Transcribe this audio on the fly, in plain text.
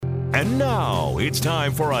And now it's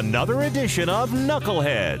time for another edition of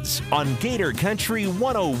Knuckleheads on Gator Country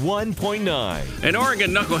 101.9. An Oregon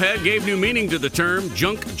knucklehead gave new meaning to the term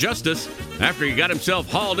junk justice after he got himself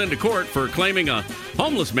hauled into court for claiming a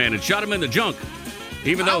homeless man had shot him in the junk,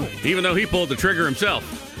 even though he pulled the trigger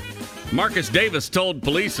himself. Marcus Davis told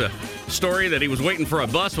police a story that he was waiting for a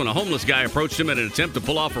bus when a homeless guy approached him in an attempt to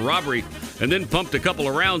pull off a robbery and then pumped a couple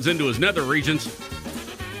of rounds into his nether regions.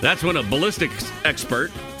 That's when a ballistics expert,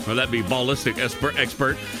 or that'd be ballistic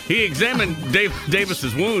expert, he examined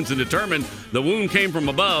Davis's wounds and determined the wound came from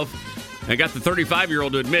above and got the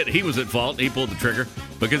 35-year-old to admit he was at fault. He pulled the trigger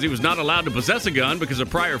because he was not allowed to possess a gun because of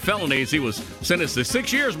prior felonies. He was sentenced to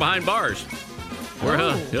 6 years behind bars. He'll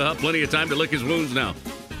have plenty of time to lick his wounds now.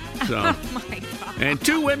 So. Oh, my God. And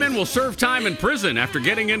 2 women will serve time in prison after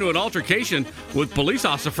getting into an altercation with police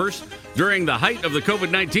officers during the height of the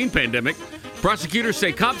COVID-19 pandemic. Prosecutors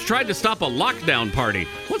say cops tried to stop a lockdown party.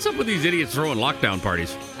 What's up with these idiots throwing lockdown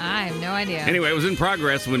parties? I have no idea. Anyway, it was in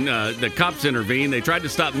progress when the cops intervened. They tried to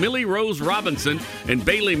stop Millie Rose Robinson and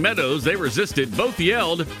Bailey Meadows. They resisted. Both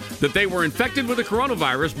yelled that they were infected with the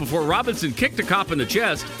coronavirus before Robinson kicked a cop in the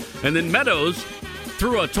chest, and then Meadows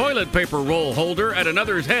threw a toilet paper roll holder at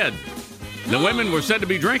another's head. The women were said to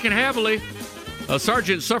be drinking heavily. A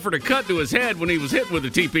sergeant suffered a cut to his head when he was hit with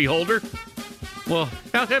a TP holder. Well,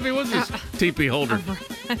 how heavy was this TP holder?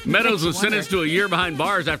 Meadows was sentenced to a year behind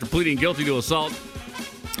bars after pleading guilty to assault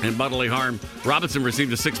and bodily harm. Robinson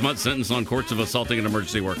received a 6-month sentence on courts of assaulting an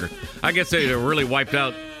emergency worker. I guess they really wiped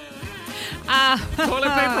out. Toilet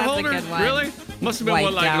paper holder? Really? Must have been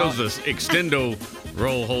one like those extendo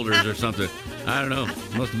roll holders or something. I don't know.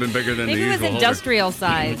 Must have been bigger than the usual holder. Maybe it was industrial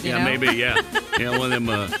size, you know? Maybe, yeah.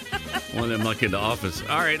 One of them like in the office.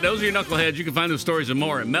 All right, those are your knuckleheads. You can find those stories and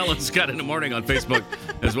more at Melon's Got in the Morning on Facebook,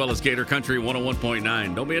 as well as Gator Country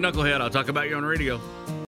 101.9. Don't be a knucklehead. I'll talk about you on radio.